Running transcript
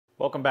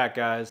Welcome back,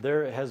 guys.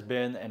 There has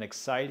been an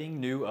exciting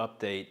new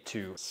update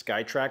to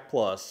Skytrak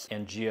Plus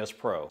and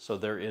GSPro. So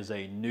there is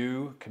a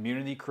new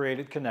community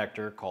created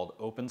connector called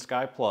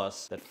OpenSky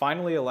Plus that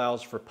finally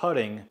allows for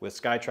putting with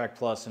Skytrak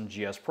Plus and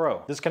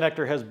GSPro. This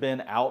connector has been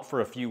out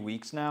for a few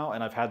weeks now,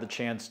 and I've had the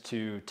chance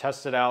to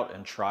test it out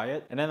and try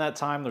it. And in that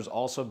time, there's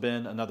also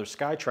been another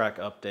Skytrak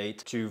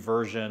update to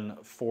version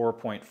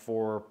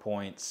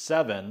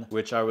 4.4.7,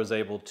 which I was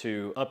able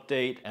to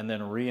update and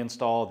then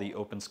reinstall the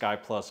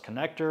OpenSky Plus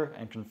connector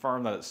and confirm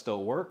that it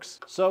still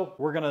works. So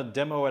we're gonna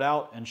demo it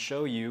out and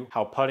show you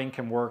how putting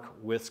can work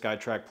with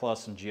Skytrak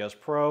Plus and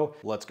GSPro.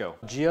 Let's go.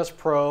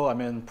 GSPro, I'm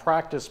in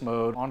practice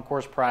mode,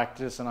 on-course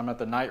practice, and I'm at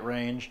the night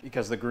range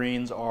because the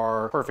greens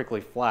are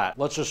perfectly flat.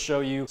 Let's just show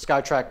you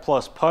Skytrak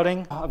Plus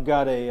putting. I've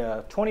got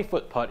a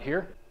 20-foot putt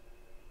here.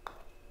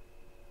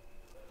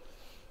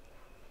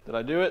 Did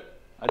I do it?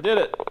 I did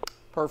it.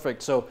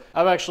 Perfect. So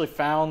I've actually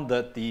found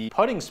that the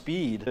putting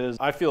speed is,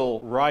 I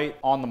feel, right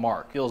on the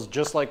mark. Feels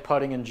just like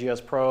putting in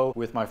GSPro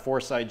with my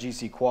Foresight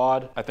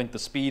GC3. I think the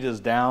speed is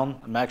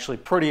down. I'm actually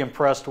pretty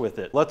impressed with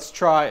it. Let's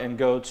try and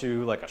go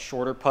to like a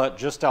shorter putt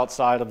just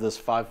outside of this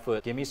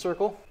 5-foot gimme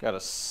circle. Got a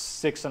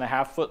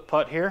 6.5-foot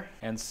putt here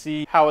and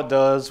see how it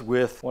does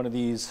with one of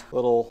these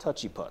little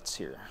touchy putts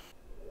here.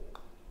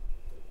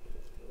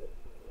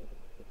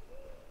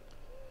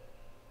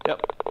 Yep.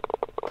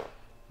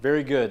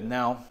 Very good.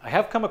 Now, I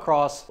have come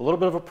across a little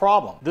bit of a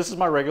problem. This is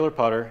my regular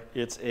putter.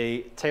 It's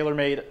a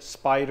TaylorMade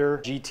Spider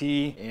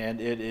GT,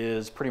 and it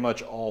is pretty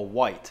much all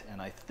white,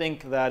 and I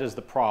think that is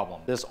the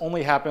problem. This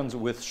only happens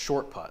with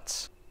short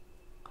putts.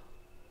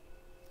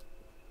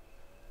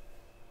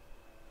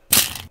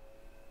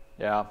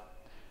 Yeah.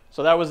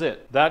 So that was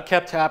it. That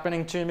kept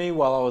happening to me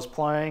while I was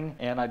playing,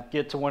 and I'd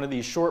get to one of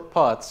these short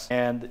putts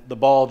and the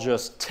ball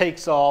just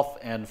takes off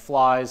and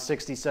flies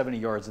 60, 70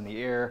 yards in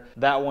the air.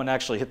 That one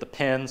actually hit the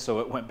pin,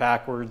 so it went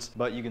backwards,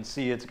 but you can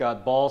see it's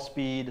got ball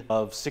speed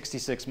of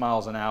 66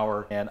 miles an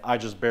hour, and I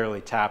just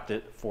barely tapped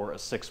it for a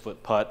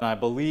 6-foot putt. And I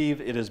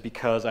believe it is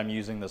because I'm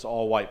using this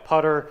all-white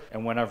putter,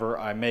 and whenever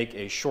I make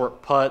a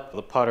short putt,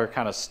 the putter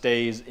kind of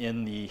stays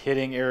in the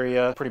hitting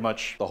area pretty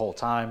much the whole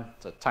time.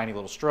 It's a tiny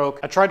little stroke.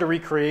 I tried to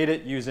recreate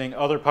it using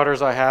other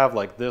putters I have,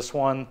 like this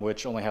one,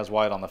 which only has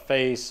white on the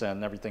face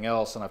and everything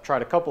else, and I've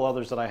tried a couple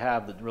others that I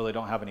have that really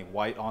don't have any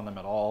white on them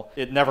at all.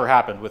 It never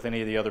happened with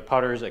any of the other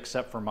putters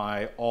except for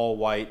my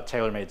all-white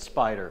TaylorMade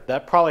Spider.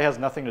 That probably has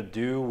nothing to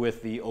do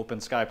with the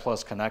OpenSky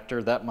Plus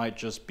connector. That might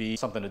just be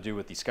something to do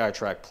with the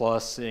Skytrak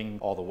Plus, seeing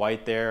all the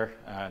white there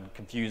and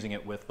confusing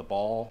it with the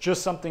ball.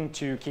 Just something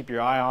to keep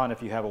your eye on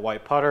if you have a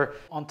white putter.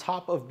 On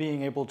top of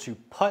being able to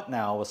putt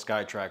now with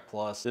Skytrak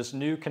Plus, this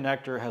new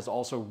connector has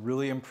also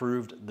really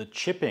improved the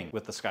chipping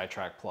with the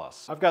Skytrak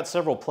Plus. I've got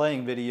several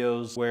playing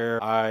videos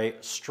where I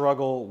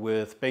struggle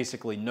with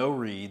basically no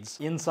reads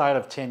inside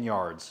of 10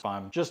 yards. If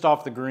I'm just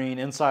off the green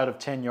inside of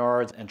 10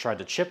 yards and tried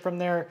to chip from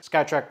there,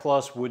 Skytrak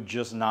Plus would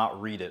just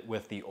not read it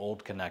with the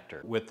old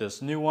connector. With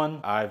this new one,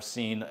 I've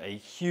seen a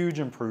huge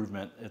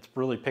improvement. It's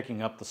really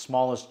picking up the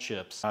smallest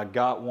chips. I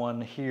got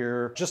one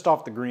here just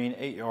off the green,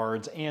 8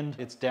 yards, and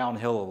it's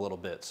downhill a little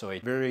bit. So a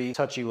very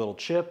touchy little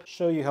chip.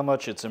 Show you how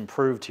much it's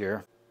improved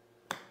here.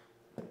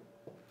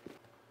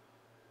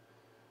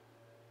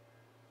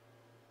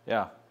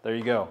 Yeah, there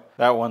you go.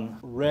 That one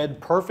read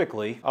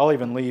perfectly. I'll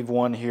even leave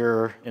one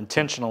here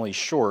intentionally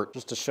short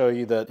just to show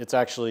you that it's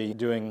actually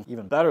doing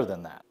even better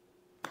than that.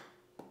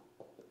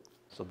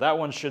 So that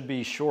one should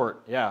be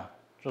short. Yeah,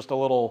 just a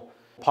little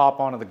pop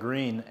onto the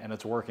green and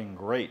it's working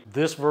great.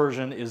 This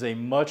version is a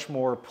much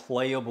more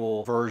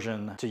playable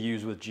version to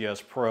use with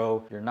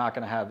GSPro. You're not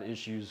gonna have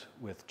issues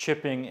with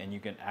chipping and you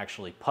can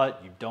actually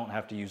putt. You don't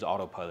have to use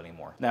auto putt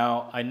anymore.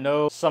 Now, I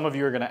know some of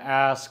you are gonna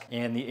ask,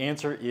 and the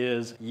answer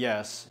is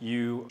yes,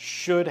 you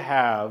should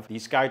have the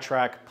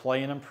Skytrak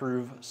Play and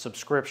Improve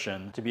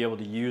subscription to be able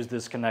to use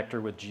this connector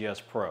with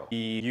GSPro.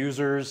 The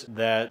users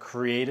that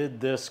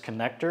created this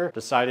connector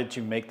decided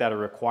to make that a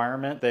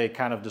requirement. They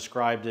kind of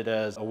described it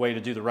as a way to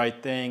do the right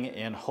thing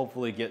and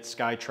hopefully get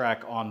Skytrak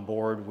on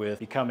board with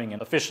becoming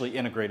officially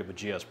integrated with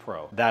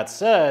GSPro. That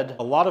said,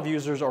 a lot of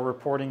users are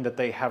reporting that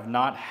they have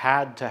not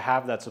had to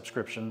have that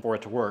subscription for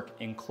it to work,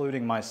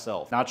 including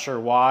myself. Not sure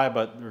why,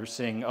 but we're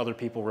seeing other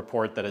people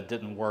report that it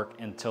didn't work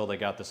until they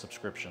got the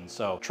subscription.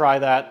 So try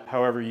that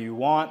however you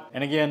want.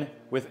 And again,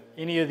 with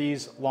any of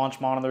these launch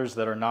monitors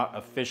that are not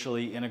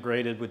officially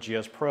integrated with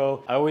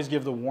GSPro, I always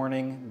give the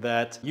warning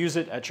that use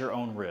it at your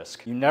own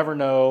risk. You never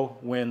know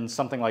when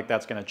something like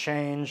that's gonna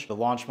change. The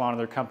launch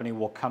monitor company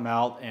will come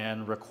out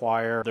and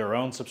require their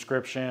own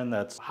subscription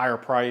that's higher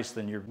price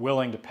than you're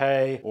willing to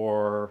pay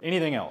or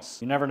anything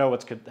else. You never know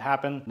what's could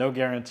happen. No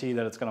guarantee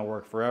that it's gonna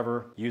work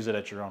forever. Use it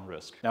at your own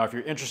risk. Now, if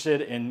you're interested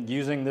in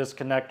using this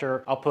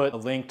connector, I'll put a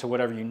link to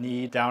whatever you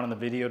need down in the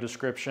video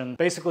description.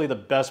 Basically, the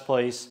best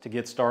place to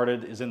get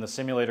started is in the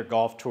Simulator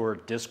Golf Tour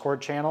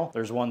Discord channel.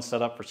 There's one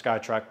set up for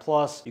Skytrak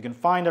Plus. You can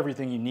find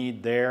everything you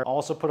need there. I'll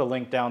also put a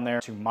link down there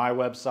to my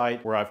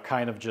website where I've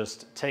kind of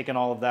just taken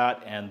all of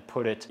that and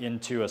put it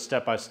into a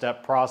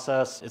step-by-step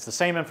process. It's the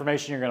same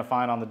information you're gonna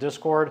find on the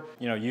Discord.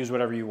 You know, use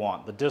whatever you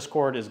want. The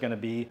Discord is gonna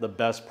be the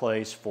best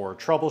place for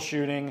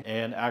troubleshooting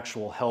and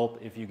actual help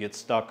if you get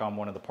stuck on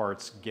one of the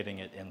parts getting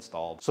it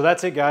installed. So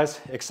that's it,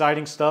 guys.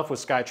 Exciting stuff with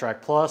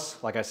Skytrak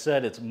Plus. Like I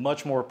said, it's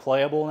much more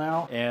playable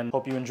now, and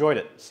hope you enjoyed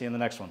it. See you in the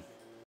next one.